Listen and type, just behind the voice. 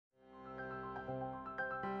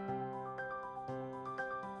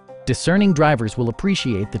Discerning drivers will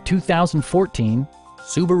appreciate the 2014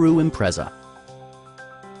 Subaru Impreza.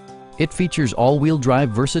 It features all-wheel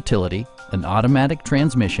drive versatility, an automatic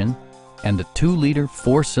transmission, and a 2-liter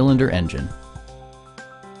 4-cylinder engine.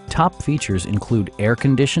 Top features include air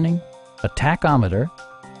conditioning, a tachometer,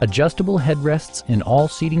 adjustable headrests in all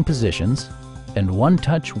seating positions, and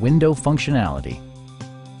one-touch window functionality.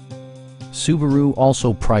 Subaru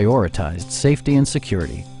also prioritized safety and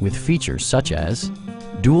security with features such as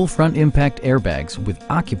dual front impact airbags with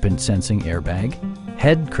occupant sensing airbag,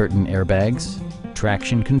 head curtain airbags,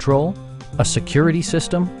 traction control, a security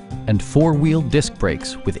system, and 4-wheel disc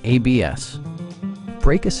brakes with ABS.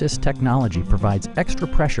 Brake assist technology provides extra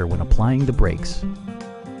pressure when applying the brakes.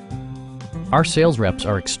 Our sales reps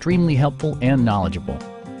are extremely helpful and knowledgeable.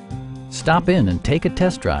 Stop in and take a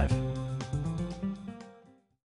test drive.